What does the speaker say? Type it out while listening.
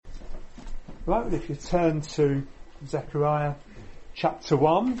Right, well, if you turn to Zechariah chapter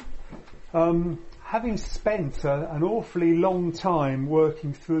 1, having spent an awfully long time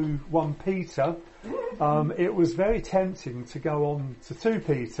working through 1 Peter, it was very tempting to go on to 2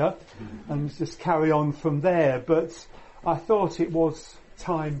 Peter and just carry on from there, but I thought it was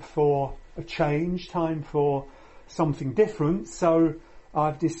time for a change, time for something different, so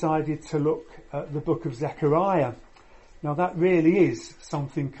I've decided to look at the book of Zechariah. Now that really is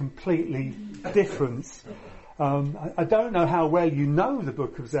something completely different. I don't know how well you know the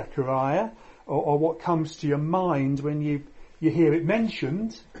book of Zechariah or what comes to your mind when you hear it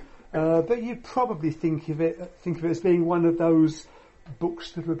mentioned, but you probably think of it as being one of those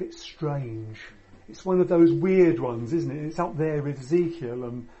books that are a bit strange. It's one of those weird ones, isn't it? It's up there with Ezekiel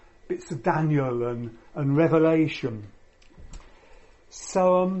and bits of Daniel and Revelation.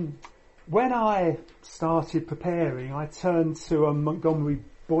 So when I started preparing, I turned to Montgomery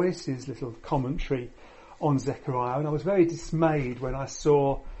Boyce's little commentary on Zechariah, and I was very dismayed when I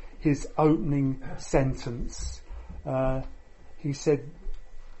saw his opening sentence. He said,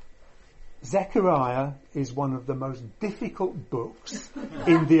 Zechariah is one of the most difficult books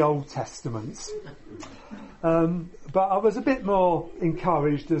in the Old Testament. But I was a bit more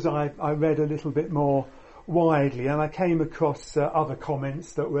encouraged as I read a little bit more widely, and I came across other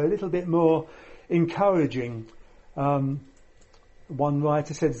comments that were a little bit more encouraging. One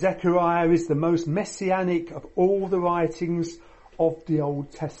writer said, Zechariah is the most messianic of all the writings of the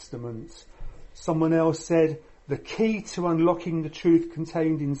Old Testament. Someone else said, the key to unlocking the truth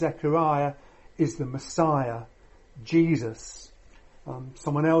contained in Zechariah is the Messiah, Jesus.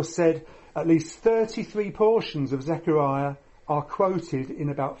 Someone else said, at least 33 portions of Zechariah are quoted in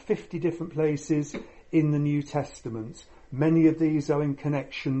about 50 different places in the New Testament. Many of these are in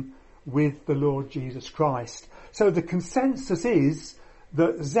connection with the Lord Jesus Christ. So the consensus is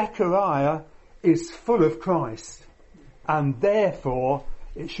that Zechariah is full of Christ, and therefore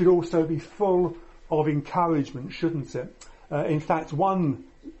it should also be full of encouragement, shouldn't it? In fact, one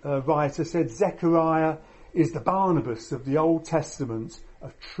writer said Zechariah is the Barnabas of the Old Testament,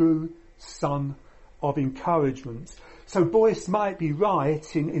 a true son of encouragement. So Boyce might be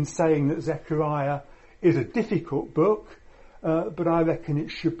right in saying that Zechariah is a difficult book, but I reckon it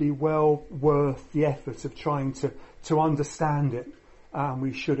should be well worth the effort of trying to understand it. And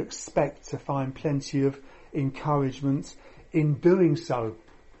we should expect to find plenty of encouragement in doing so.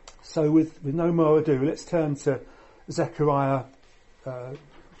 So with no more ado, let's turn to Zechariah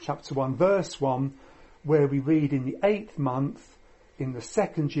chapter 1 verse 1, where we read, in the 8th month, in the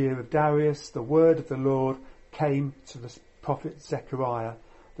 2nd year of Darius, the word of the Lord came to the prophet Zechariah,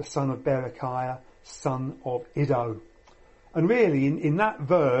 the son of Berechiah, son of Iddo. And really, in that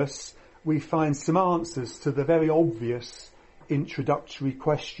verse, we find some answers to the very obvious introductory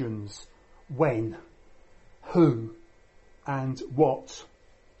questions. When? Who? And what?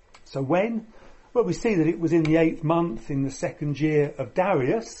 So when? Well, we see that it was in the 8th month, in the 2nd year of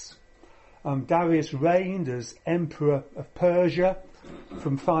Darius. Darius reigned as emperor of Persia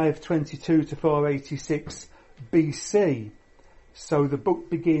from 522 to 486 BC. So the book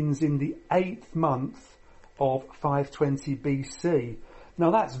begins in the 8th month of 520 BC.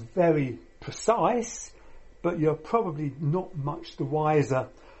 Now that's very precise, but you're probably not much the wiser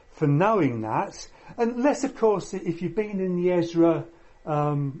for knowing that. Unless, of course, if you've been in the Ezra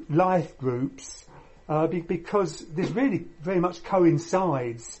life groups, because this really very much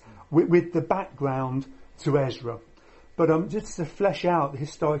coincides with the background to Ezra. But just to flesh out the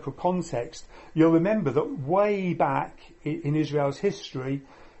historical context, you'll remember that way back in Israel's history,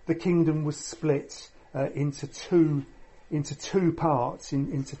 the kingdom was split into two parts,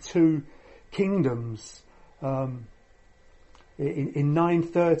 into two kingdoms in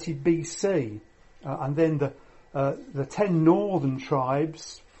 930 BC, and then the 10 northern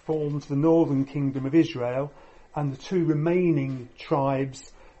tribes formed the northern kingdom of Israel, and the 2 remaining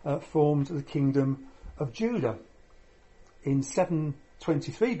tribes formed the kingdom of Judah. In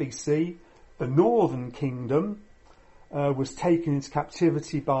 723 BC, the northern kingdom was taken into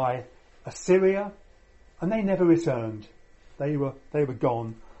captivity by Assyria, and they never returned. They were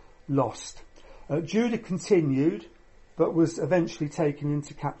gone, lost. Judah continued, but was eventually taken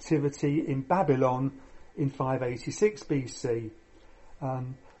into captivity in Babylon in 586 BC.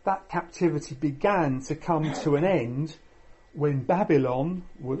 That captivity began to come to an end when Babylon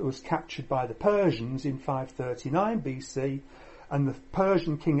was captured by the Persians in 539 BC, and the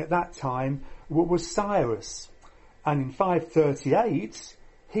Persian king at that time was Cyrus. And in 538,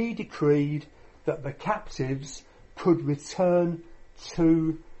 he decreed that the captives could return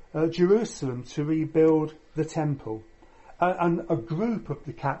to Jerusalem to rebuild the temple. And a group of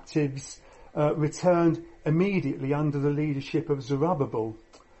the captives returned immediately under the leadership of Zerubbabel.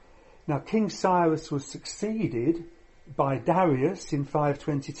 Now, King Cyrus was succeeded by Darius in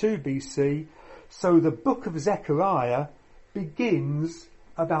 522 BC, so the book of Zechariah begins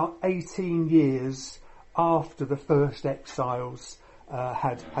about 18 years after the first exiles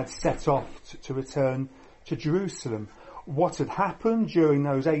had set off to return to Jerusalem. What had happened during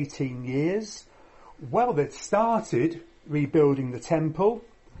those 18 years? Well, they'd started rebuilding the temple,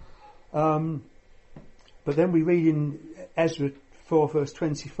 but then we read in Ezra 4 verse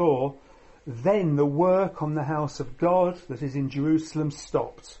 24, then the work on the house of God that is in Jerusalem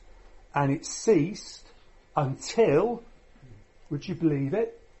stopped, and it ceased until, would you believe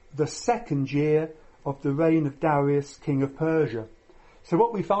it, the second year of the reign of Darius, king of Persia. So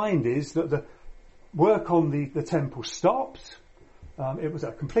what we find is that the work on the temple stopped. It was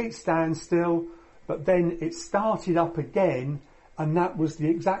a complete standstill, but then it started up again, and that was the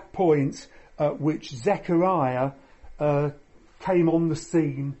exact point at which Zechariah came on the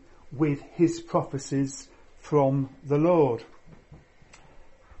scene with his prophecies from the Lord.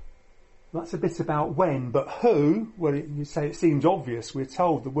 That's a bit about when, but who? Well, you say it seems obvious. We're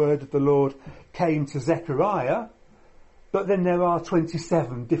told the word of the Lord came to Zechariah, but then there are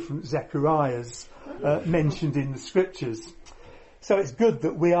 27 different Zechariahs mentioned in the scriptures. So it's good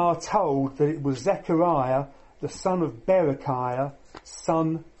that we are told that it was Zechariah, the son of Berechiah,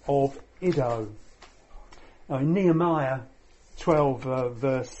 son of Iddo. Now in Nehemiah 12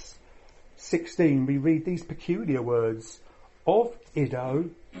 verse 16 we read these peculiar words, of Iddo,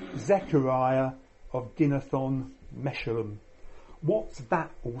 Zechariah of Ginnethon Meshullam. What's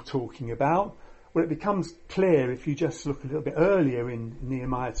that all talking about? Well, it becomes clear if you just look a little bit earlier in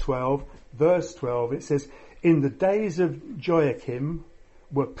Nehemiah 12, verse 12. It says, in the days of Joachim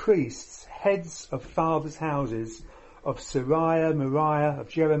were priests, heads of fathers' houses, of Sariah, Moriah, of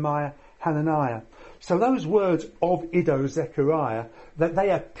Jeremiah, Hananiah. So those words of Iddo, Zechariah, that they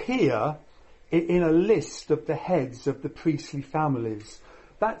appear in a list of the heads of the priestly families.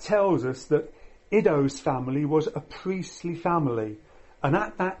 That tells us that Iddo's family was a priestly family. And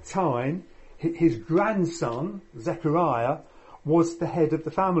at that time, his grandson, Zechariah, was the head of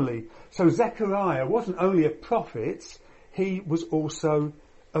the family. So Zechariah wasn't only a prophet, he was also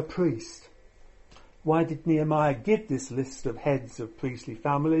a priest. Why did Nehemiah give this list of heads of priestly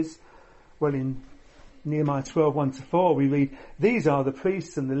families? Well, in Nehemiah 12, 1-4, we read, these are the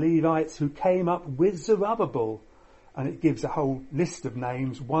priests and the Levites who came up with Zerubbabel. And it gives a whole list of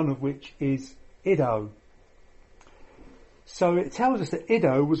names, one of which is Iddo. So it tells us that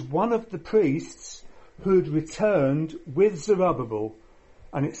Iddo was one of the priests who had returned with Zerubbabel.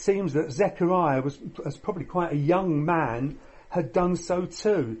 And it seems that Zechariah as probably quite a young man, had done so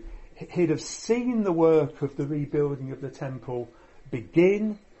too. He'd have seen the work of the rebuilding of the temple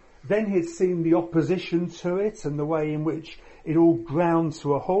begin. Then he'd seen the opposition to it and the way in which it all ground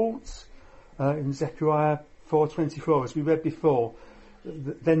to a halt. In Zechariah 4:24, as we read before,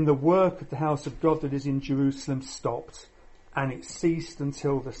 then the work of the house of God that is in Jerusalem stopped, and it ceased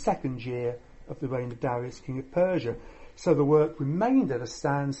until the second year of the reign of Darius, king of Persia. So the work remained at a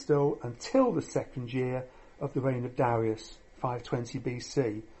standstill until the second year of the reign of Darius, 520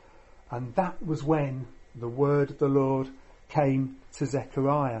 BC. And that was when the word of the Lord came to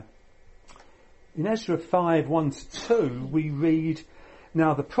Zechariah. In Ezra 5, 1-2, we read,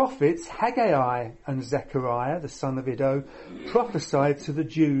 now the prophets Haggai and Zechariah, the son of Iddo, prophesied to the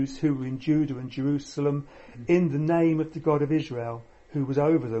Jews who were in Judah and Jerusalem in the name of the God of Israel, who was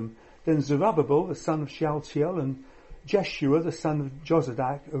over them. Then Zerubbabel, the son of Shealtiel, and Jeshua, the son of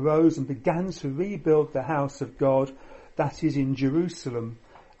Jozadak, arose and began to rebuild the house of God that is in Jerusalem,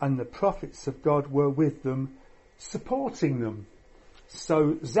 and the prophets of God were with them, supporting them.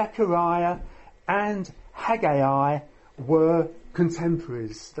 So Zechariah and Haggai were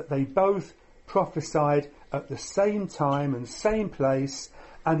contemporaries, that they both prophesied at the same time and same place,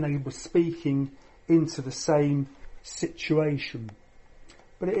 and they were speaking into the same situation.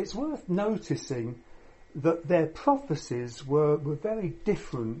 But it's worth noticing that their prophecies were very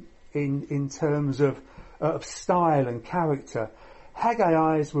different in terms of style and character.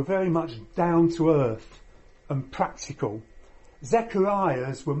 Haggai's were very much down to earth and practical.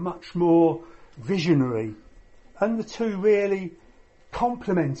 Zechariah's were much more visionary, and the two really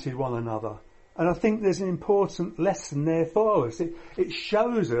complemented one another. And I think there's an important lesson there for us. It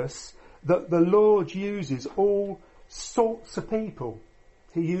shows us that the Lord uses all sorts of people.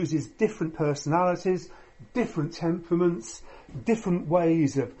 He uses different personalities, different temperaments, different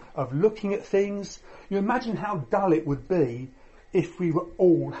ways of looking at things. You imagine how dull it would be if we were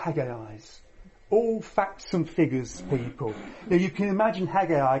all Haggai's. all facts and figures people. Now you can imagine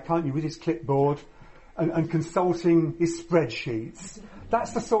Haggai, can't you, with his clipboard and consulting his spreadsheets.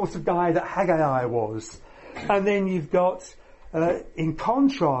 That's the sort of guy that Haggai was. And then you've got, in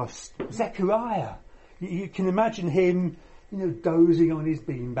contrast, Zechariah. You can imagine him, dozing on his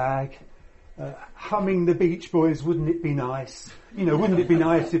beanbag, humming the Beach Boys, wouldn't it be nice? Wouldn't it be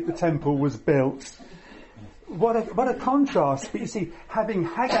nice if the temple was built? What a contrast. But you see, having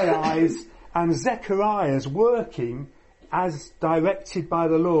Haggai's and Zechariah's working as directed by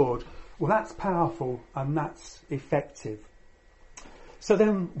the Lord, well, that's powerful and that's effective. So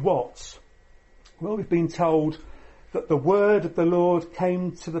then what? Well, we've been told that the word of the Lord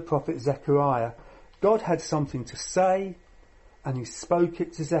came to the prophet Zechariah. God had something to say, and he spoke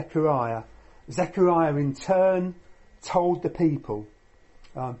it to Zechariah. Zechariah in turn told the people.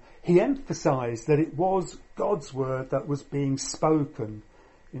 He emphasised that it was God's word that was being spoken.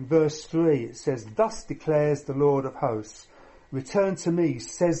 In verse 3 it says, "Thus declares the Lord of hosts, return to me,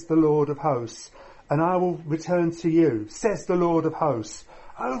 says the Lord of hosts, and I will return to you, says the Lord of hosts."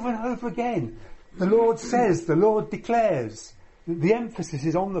 Over and over again, the Lord says, the Lord declares. The emphasis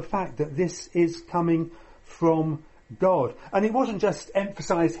is on the fact that this is coming from God. And it wasn't just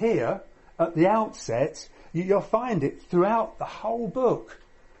emphasised here at the outset. You'll find it throughout the whole book.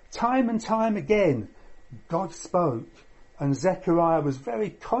 Time and time again, God spoke. And Zechariah was very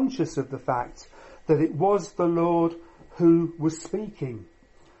conscious of the fact that it was the Lord who was speaking.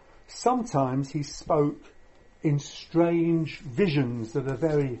 Sometimes he spoke in strange visions that are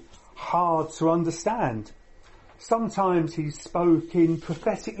very hard to understand. Sometimes he spoke in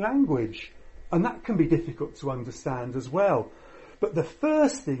prophetic language, and that can be difficult to understand as well. But the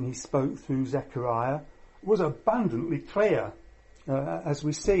first thing he spoke through Zechariah was abundantly clear, as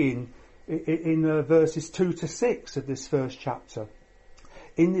we see in verses 2 to 6 of this first chapter.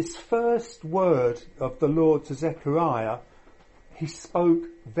 In this first word of the Lord to Zechariah, he spoke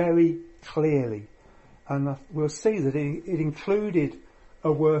very clearly. And we'll see that it included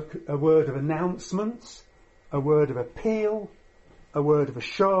a word of announcement, a word of appeal, a word of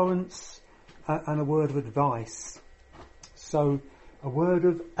assurance, and a word of advice. So, a word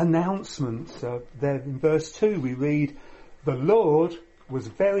of announcement. There in verse 2 we read, "The Lord was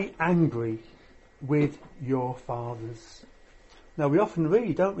very angry with your fathers." Now we often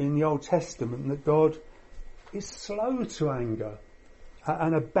read, don't we, in the Old Testament that God is slow to anger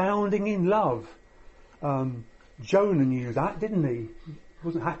and abounding in love. Jonah knew that, didn't he? He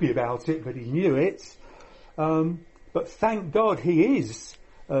wasn't happy about it, but he knew it. But thank God he is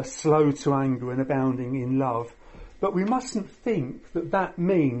slow to anger and abounding in love. But we mustn't think that that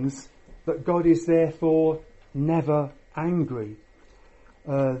means that God is therefore never angry.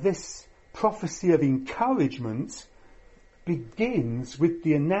 This prophecy of encouragement begins with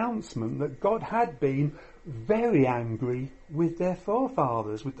the announcement that God had been very angry with their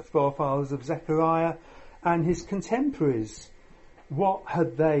forefathers, with the forefathers of Zechariah and his contemporaries. What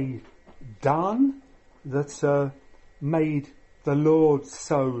had they done that made the Lord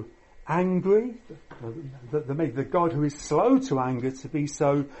so angry, that made the God who is slow to anger to be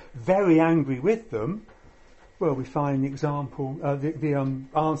so very angry with them? Well, we find the example, the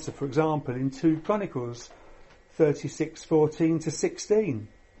answer, for example, in 2 Chronicles 36:14 to 16.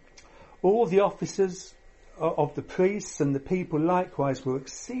 "All the officers of the priests and the people likewise were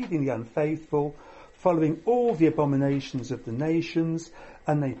exceedingly unfaithful, following all the abominations of the nations,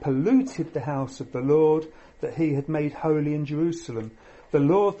 and they polluted the house of the Lord that he had made holy in Jerusalem. The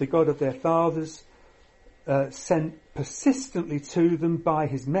Lord, the God of their fathers, sent persistently to them by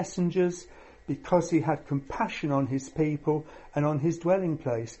his messengers, because he had compassion on his people and on his dwelling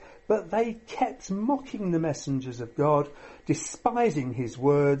place. But they kept mocking the messengers of God, despising his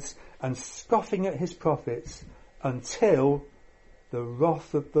words and scoffing at his prophets, until the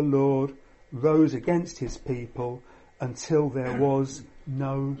wrath of the Lord rose against his people, until there was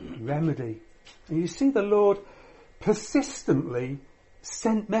no remedy." And you see, the Lord persistently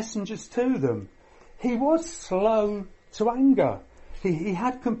sent messengers to them. He was slow to anger. He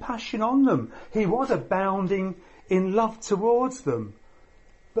had compassion on them. He was abounding in love towards them.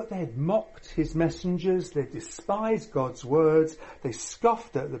 But they had mocked his messengers, they despised God's words, they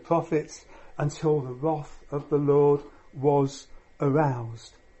scoffed at the prophets, until the wrath of the Lord was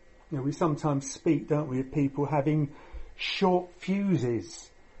aroused. We sometimes speak, don't we, of people having short fuses.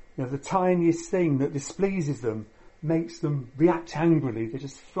 The tiniest thing that displeases them makes them react angrily. They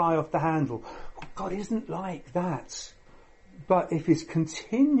just fly off the handle. Well, God isn't like that. But if he's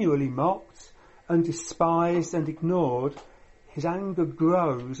continually mocked and despised and ignored, his anger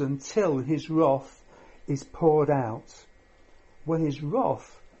grows until his wrath is poured out. Well, his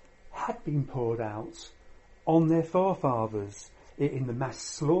wrath had been poured out on their forefathers in the mass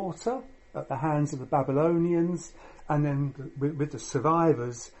slaughter at the hands of the Babylonians, and then with the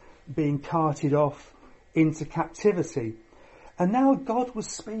survivors being carted off into captivity. And now God was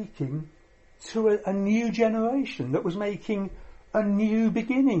speaking to a new generation that was making a new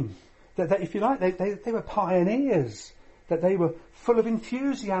beginning. That if you like, they were pioneers, that they were full of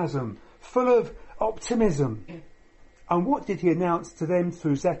enthusiasm, full of optimism. And what did he announce to them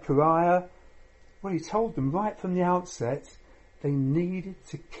through Zechariah? Well, he told them right from the outset they needed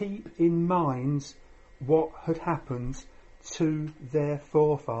to keep in mind what had happened to their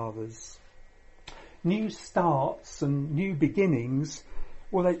forefathers. New starts and new beginnings,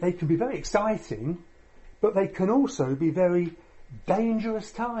 well, they can be very exciting, but they can also be very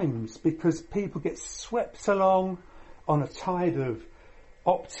dangerous times because people get swept along on a tide of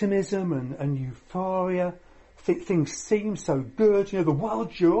optimism and euphoria. Things seem so good, the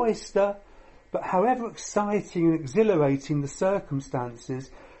world's your oyster, but however exciting and exhilarating the circumstances,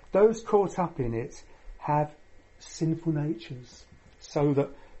 those caught up in it have sinful natures, so that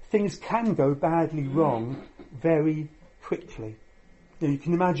things can go badly wrong very quickly. You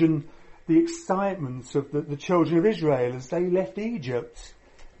can imagine the excitement of the children of Israel as they left Egypt.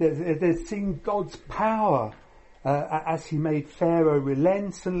 They'd seen God's power as he made Pharaoh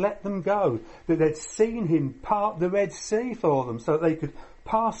relent and let them go. That they'd seen him part the Red Sea for them so that they could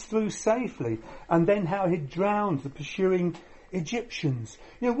pass through safely. And then how he'd drowned the pursuing Egyptians.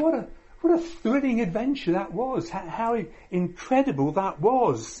 What a thrilling adventure that was. How incredible that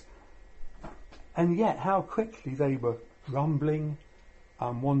was. And yet how quickly they were grumbling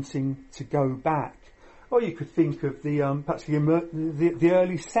and wanting to go back. Or you could think of perhaps the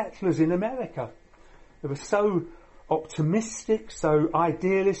early settlers in America. They were so optimistic, so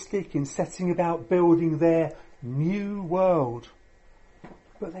idealistic in setting about building their new world.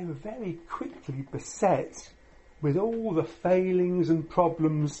 But they were very quickly beset with all the failings and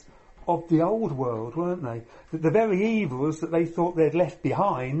problems of the old world, weren't they? That the very evils that they thought they'd left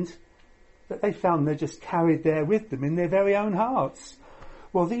behind, that they found they just carried there with them in their very own hearts.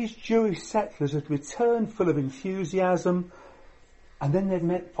 Well, these Jewish settlers had returned full of enthusiasm, and then they'd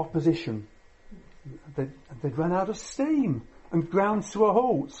met opposition. They'd run out of steam and ground to a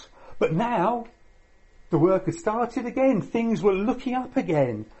halt. But now, the work had started again. Things were looking up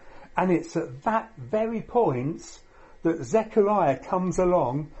again. And it's at that very point that Zechariah comes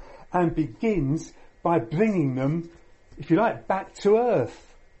along and begins by bringing them, if you like, back to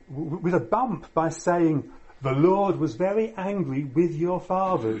earth with a bump by saying, the Lord was very angry with your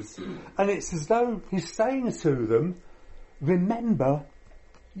fathers. And it's as though he's saying to them, remember,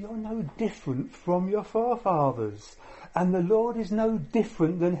 you're no different from your forefathers. And the Lord is no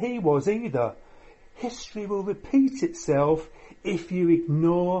different than he was either. History will repeat itself if you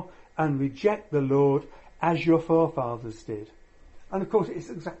ignore and reject the Lord as your forefathers did. And of course it's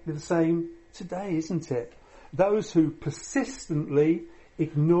exactly the same today, isn't it? Those who persistently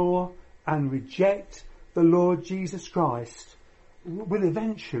ignore and reject the Lord Jesus Christ will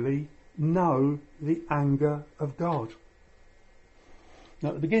eventually know the anger of God. Now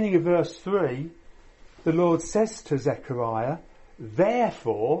at the beginning of verse 3, the Lord says to Zechariah,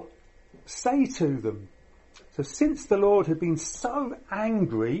 therefore say to them. So since the Lord had been so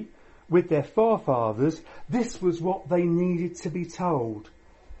angry with their forefathers, this was what they needed to be told.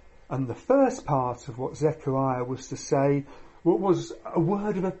 And the first part of what Zechariah was to say was a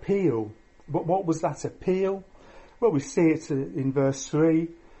word of appeal. What was that appeal? Well, we see it in verse 3.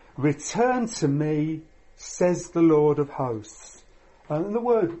 Return to me, says the Lord of hosts. And the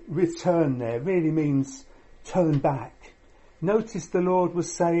word return there really means turn back. Notice the Lord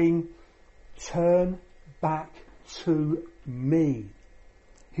was saying, turn back to me.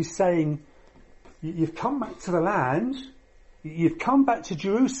 He's saying, you've come back to the land, you've come back to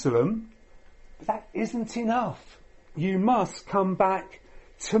Jerusalem, but that isn't enough. You must come back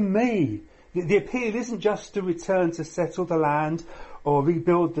to me. The appeal isn't just to return to settle the land or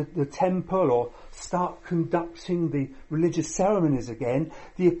rebuild the temple or start conducting the religious ceremonies again.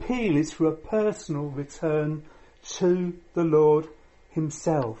 The appeal is for a personal return to the Lord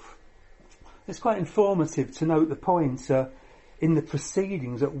himself. It's quite informative to note the point in the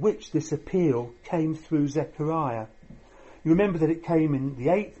proceedings at which this appeal came through Zechariah. You remember that it came in the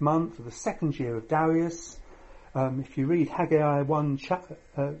 8th month of the 2nd year of Darius. If you read Haggai 1, chapter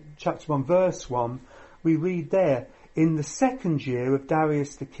 1, verse 1, we read there, in the 2nd year of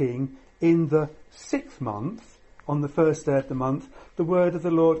Darius the king, in the 6th month, on the 1st day of the month, the word of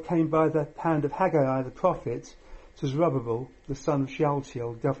the Lord came by the hand of Haggai the prophet to Zerubbabel, the son of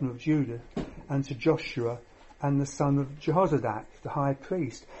Shealtiel, governor of Judah, and to Joshua, and the son of Jehozadak, the high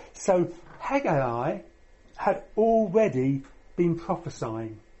priest. So Haggai had already been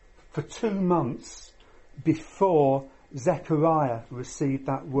prophesying for 2 months before Zechariah received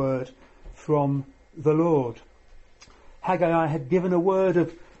that word from the Lord. Haggai had given a word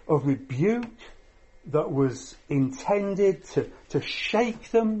of rebuke that was intended to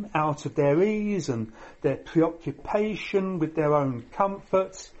shake them out of their ease and their preoccupation with their own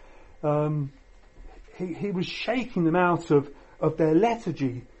comfort. He was shaking them out of their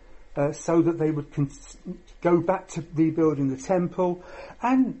lethargy so that they would go back to rebuilding the temple.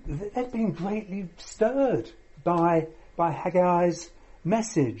 And they'd been greatly stirred by Haggai's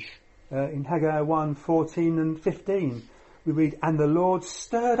message. In Haggai 1:14 and 15, we read, "And the Lord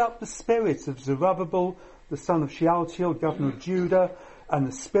stirred up the spirit of Zerubbabel, the son of Shealtiel, governor of Judah, and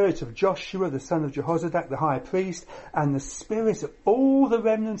the spirit of Joshua, the son of Jehozadak, the high priest, and the spirit of all the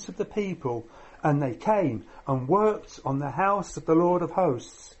remnants of the people. And they came and worked on the house of the Lord of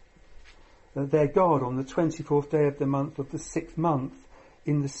hosts, their God, on the 24th day of the month of the 6th month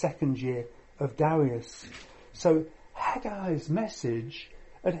in the 2nd year of Darius." So Haggai's message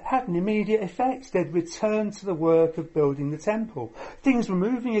had an immediate effect. They'd returned to the work of building the temple. Things were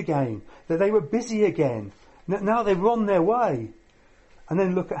moving again, that they were busy again. Now they were on their way. And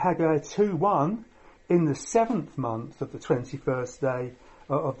then look at Haggai 2:1. In the 7th month of the 21st day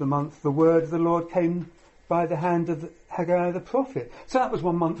of the month, the word of the Lord came by the hand of Haggai the prophet. So that was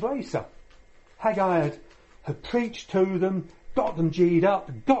 1 month later. Haggai had preached to them, got them G'd up,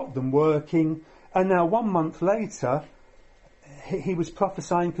 got them working, and now 1 month later, he was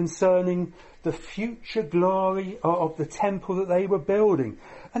prophesying concerning the future glory of the temple that they were building.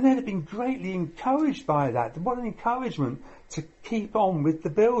 And they'd have been greatly encouraged by that. What an encouragement to keep on with the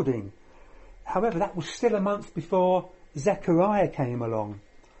building. However, that was still a month before Zechariah came along.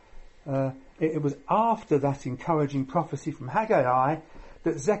 It was after that encouraging prophecy from Haggai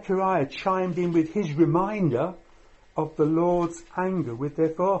that Zechariah chimed in with his reminder of the Lord's anger with their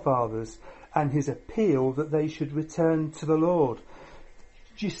forefathers and his appeal that they should return to the Lord.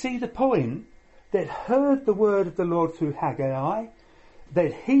 Do you see the point? They'd heard the word of the Lord through Haggai,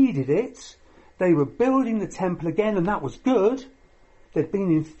 they'd heeded it, they were building the temple again, and that was good. They'd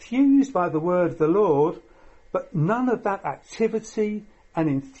been enthused by the word of the Lord, but none of that activity and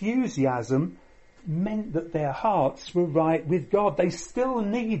enthusiasm meant that their hearts were right with God. They still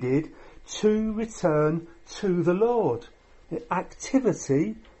needed to return to the Lord. The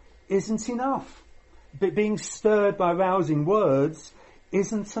activity isn't enough. But being stirred by rousing words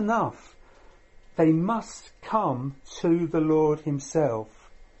isn't enough. They must come to the Lord himself.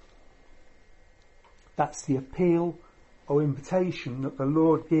 That's the appeal or invitation that the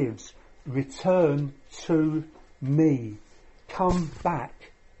Lord gives. Return to me. Come back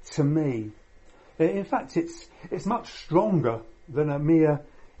to me. In fact, it's much stronger than a mere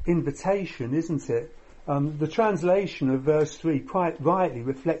invitation, isn't it? The translation of verse 3 quite rightly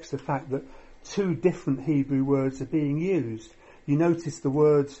reflects the fact that 2 different Hebrew words are being used. You notice the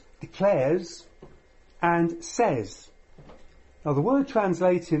words declares and says. Now the word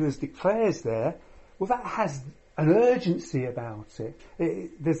translated as declares there, well, that has an urgency about it.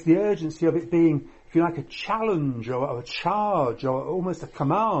 There's the urgency of it being, if you like, a challenge or a charge or almost a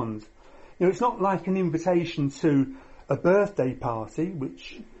command. You know, it's not like an invitation to a birthday party,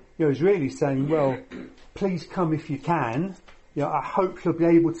 which, you know, is really saying, well, please come if you can. You know, I hope you'll be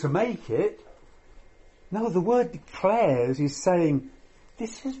able to make it. No, the word declares is saying,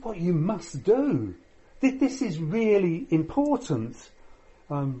 this is what you must do. This is really important.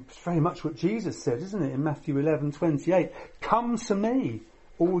 It's very much what Jesus said, isn't it, in Matthew 11:28. Come to me,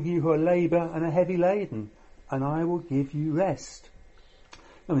 all you who are labour and are heavy laden, and I will give you rest.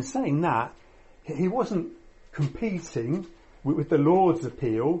 Now, in saying that, he wasn't competing with the Lord's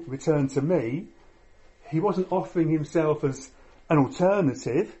appeal, return to me. He wasn't offering himself as an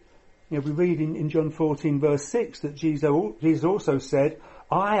alternative. You know, we read in John 14 verse 6 that Jesus also said,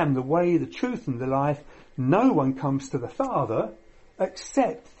 I am the way, the truth and the life. No one comes to the Father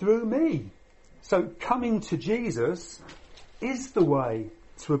except through me. So coming to Jesus is the way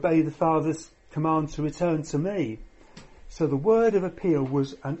to obey the Father's command to return to me. So the word of appeal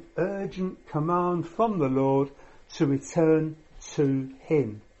was an urgent command from the Lord to return to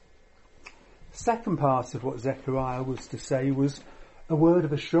him. The second part of what Zechariah was to say was a word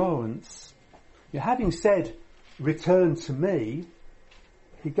of assurance. Now, having said, return to me,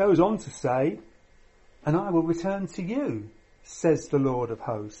 he goes on to say, and I will return to you, says the Lord of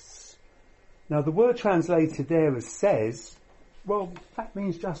hosts. Now the word translated there as says, well, that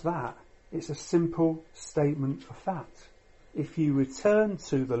means just that. It's a simple statement of fact. If you return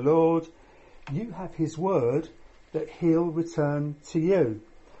to the Lord, you have his word that he'll return to you.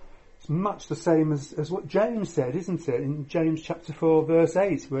 It's much the same as what James said, isn't it? In James chapter 4 verse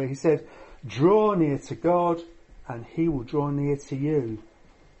 8, where he said, draw near to God and he will draw near to you.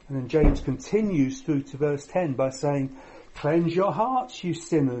 And then James continues through to verse 10 by saying, cleanse your hearts, you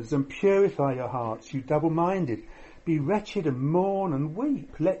sinners, and purify your hearts, you double-minded. Be wretched and mourn and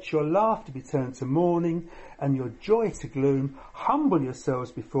weep. Let your laughter be turned to mourning and your joy to gloom. Humble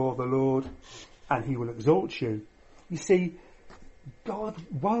yourselves before the Lord and he will exalt you. You see, God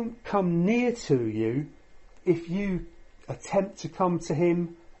won't come near to you if you attempt to come to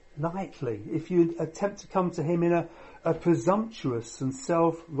him lightly, if you attempt to come to him in a presumptuous and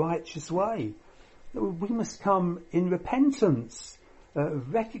self-righteous way. We must come in repentance,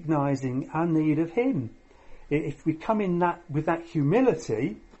 recognising our need of him. If we come in with that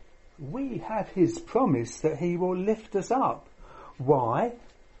humility, we have his promise that he will lift us up. Why?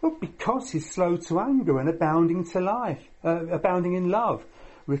 Well, because he's slow to anger and abounding in love.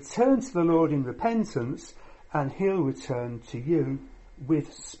 Return to the Lord in repentance and he'll return to you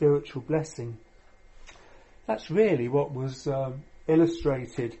with spiritual blessing. That's really what was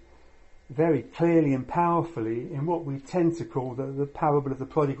illustrated very clearly and powerfully in what we tend to call the parable of the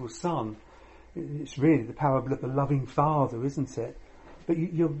prodigal son. It's really the parable of the loving father, isn't it? But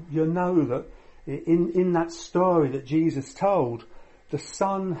you know that in that story that Jesus told, the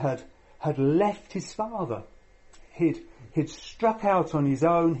son had left his father. He'd struck out on his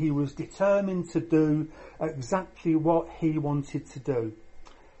own. He was determined to do exactly what he wanted to do.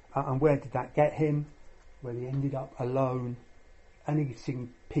 And where did that get him? Well, he ended up alone and eating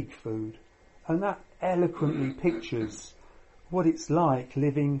pig food. And that eloquently pictures what it's like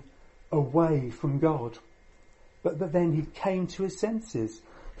living away from God. But then he came to his senses.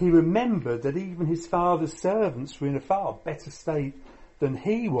 He remembered that even his father's servants were in a far better state than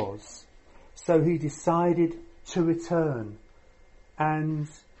he was. So he decided to return. And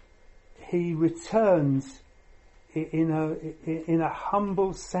he returned in a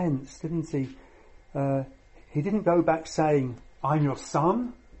humble sense, didn't he? He didn't go back saying, I'm your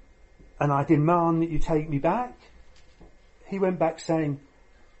son and I demand that you take me back. He went back saying,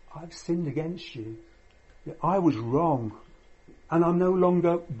 I've sinned against you. I was wrong and I'm no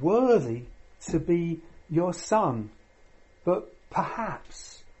longer worthy to be your son. But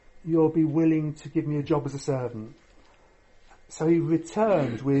perhaps you'll be willing to give me a job as a servant. So he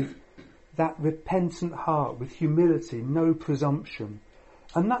returned with that repentant heart, with humility, no presumption.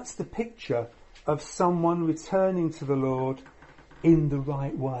 And that's the picture of someone returning to the Lord in the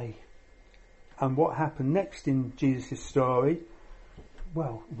right way. And what happened next in Jesus' story?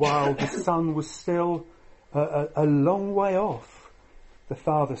 Well, while the son was still a long way off, the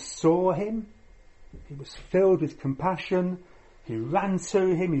father saw him. He was filled with compassion. He ran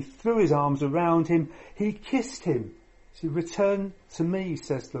to him. He threw his arms around him. He kissed him. So return to me,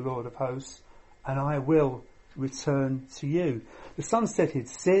 says the Lord of hosts, and I will return to you. The son said he'd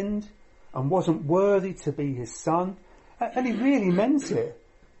sinned and wasn't worthy to be his son. And he really meant it.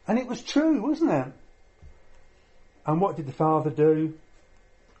 And it was true, wasn't it? And what did the father do?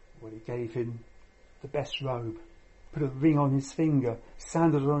 Well, he gave him the best robe, put a ring on his finger,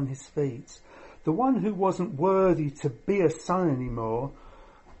 sandals on his feet. The one who wasn't worthy to be a son anymore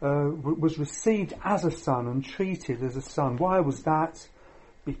was received as a son and treated as a son. Why was that?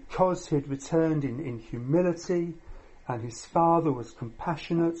 Because he'd returned in humility and his father was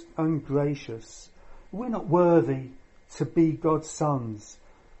compassionate and gracious. We're not worthy to be God's sons.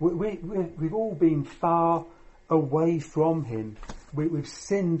 We've all been far away from him. We've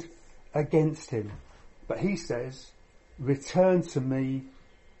sinned against him. But he says, return to me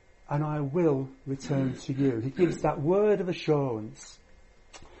and I will return to you. He gives that word of assurance.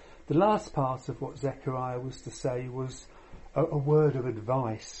 The last part of what Zechariah was to say was a word of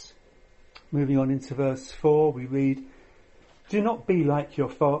advice. Moving on into verse 4, we read, do not be like your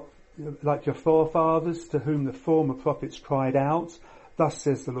forefathers to whom the former prophets cried out. Thus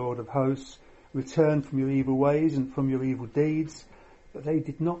says the Lord of hosts, return from your evil ways and from your evil deeds. But they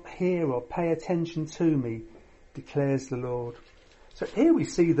did not hear or pay attention to me, declares the Lord. So here we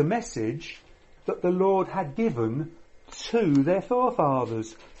see the message that the Lord had given to their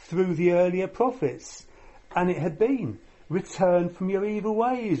forefathers through the earlier prophets. And it had been, return from your evil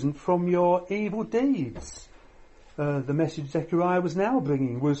ways and from your evil deeds. The message Zechariah was now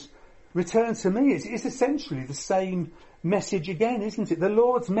bringing was, return to me. It's essentially the same message again, isn't it? The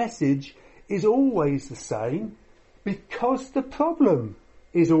Lord's message is always the same because the problem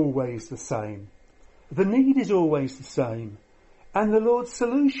is always the same. The need is always the same. And the Lord's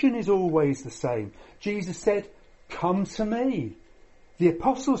solution is always the same. Jesus said, come to me. The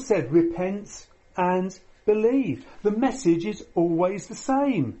apostle said, repent and believe. The message is always the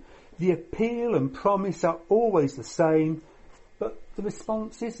same. The appeal and promise are always the same, but the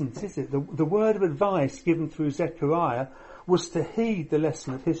response isn't, is it? The word of advice given through Zechariah was to heed the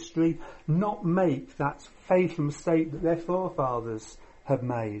lesson of history, not make that fatal mistake that their forefathers had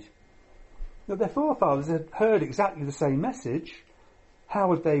made. Now, their forefathers had heard exactly the same message.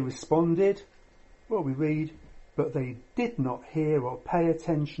 How had they responded? Well, we read, but they did not hear or pay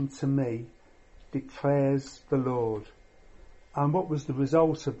attention to me, declares the Lord. And what was the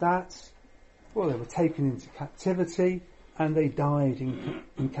result of that? Well, they were taken into captivity and they died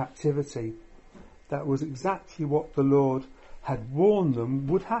in captivity. That was exactly what the Lord had warned them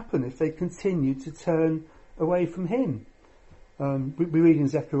would happen if they continued to turn away from him. We read in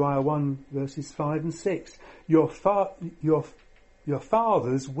Zechariah 1 verses 5 and 6, your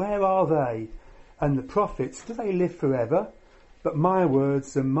fathers, where are they? And the prophets, do they live forever? But my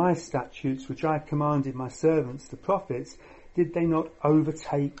words and my statutes, which I commanded my servants, the prophets, did they not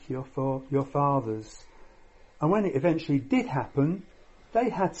overtake your fathers? And when it eventually did happen, they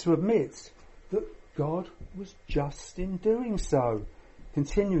had to admit that God was just in doing so.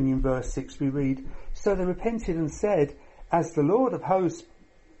 Continuing in verse 6 we read, so they repented and said, as the Lord of hosts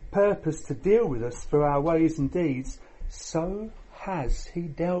purposed to deal with us for our ways and deeds, so has he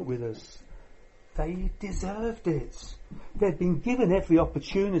dealt with us. They deserved it. They'd been given every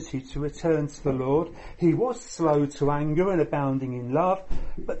opportunity to return to the Lord. He was slow to anger and abounding in love,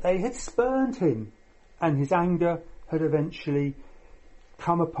 but they had spurned him, and his anger had eventually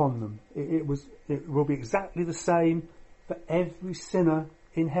come upon them. It will be exactly the same for every sinner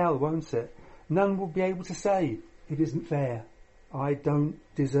in hell, won't it? None will be able to say, it isn't fair. I don't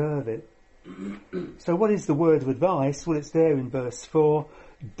deserve it. So what is the word of advice? Well, it's there in verse 4.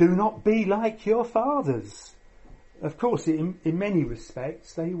 Do not be like your fathers. Of course, in many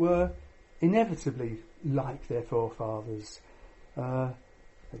respects, they were inevitably like their forefathers. They were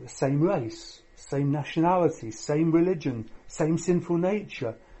the same race, same nationality, same religion, same sinful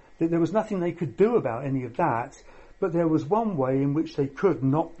nature. There was nothing they could do about any of that, but there was one way in which they could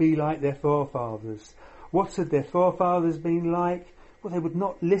not be like their forefathers. What had their forefathers been like? Well, they would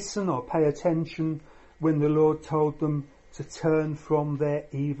not listen or pay attention when the Lord told them to turn from their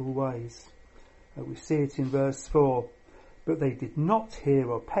evil ways. We see it in verse 4. But they did not hear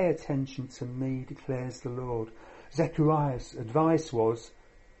or pay attention to me, declares the Lord. Zechariah's advice was,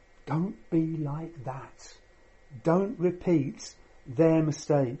 don't be like that. Don't repeat their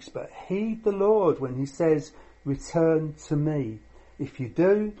mistakes, but heed the Lord when he says, return to me. If you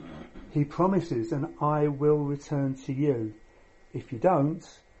do, he promises, and I will return to you. If you don't,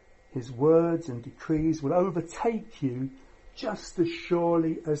 his words and decrees will overtake you just as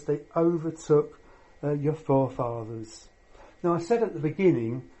surely as they overtook your forefathers. Now, I said at the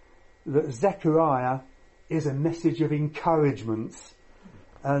beginning that Zechariah is a message of encouragement.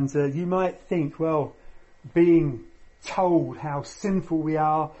 And you might think, well, being told how sinful we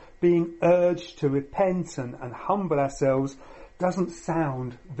are, being urged to repent and humble ourselves doesn't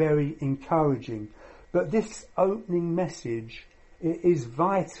sound very encouraging. But this opening message is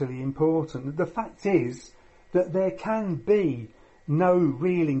vitally important. The fact is that there can be no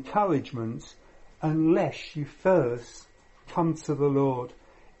real encouragement unless you first come to the Lord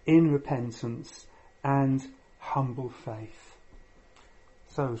in repentance and humble faith.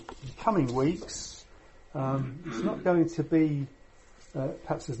 So, the coming weeks, it's not going to be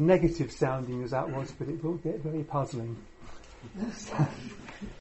perhaps as negative sounding as that was, but it will get very puzzling.